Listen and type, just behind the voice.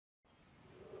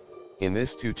In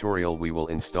this tutorial we will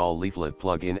install Leaflet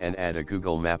plugin and add a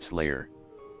Google Maps layer.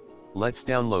 Let's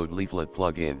download Leaflet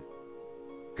plugin.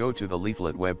 Go to the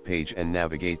Leaflet web page and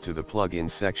navigate to the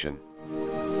plugins section.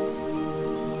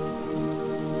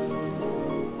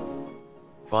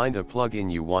 Find a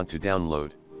plugin you want to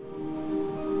download.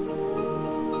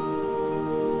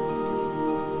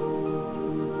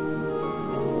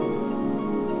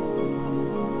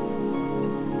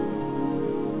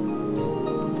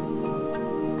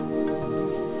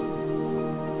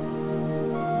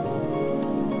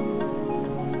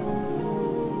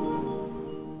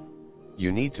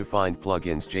 You need to find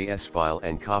plugins JS file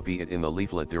and copy it in the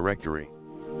Leaflet directory.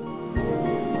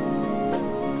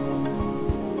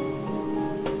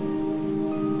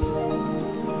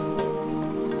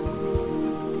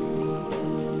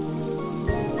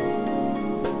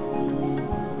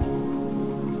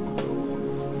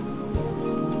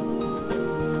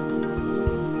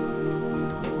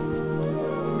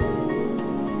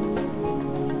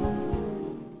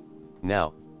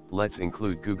 Now, let's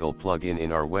include Google plugin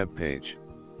in our web page.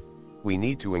 We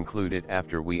need to include it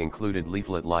after we included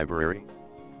Leaflet library.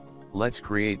 Let's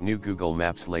create new Google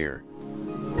Maps layer.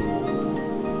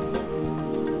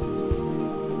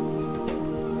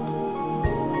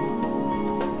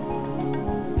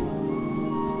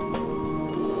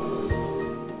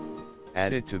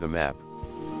 Add it to the map.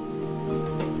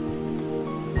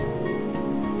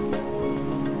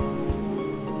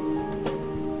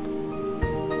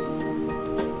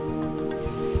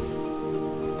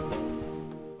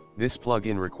 This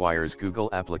plugin requires Google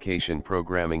Application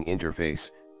Programming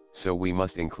Interface, so we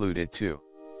must include it too.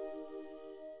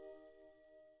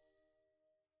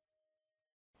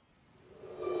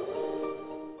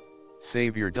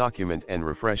 Save your document and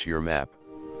refresh your map.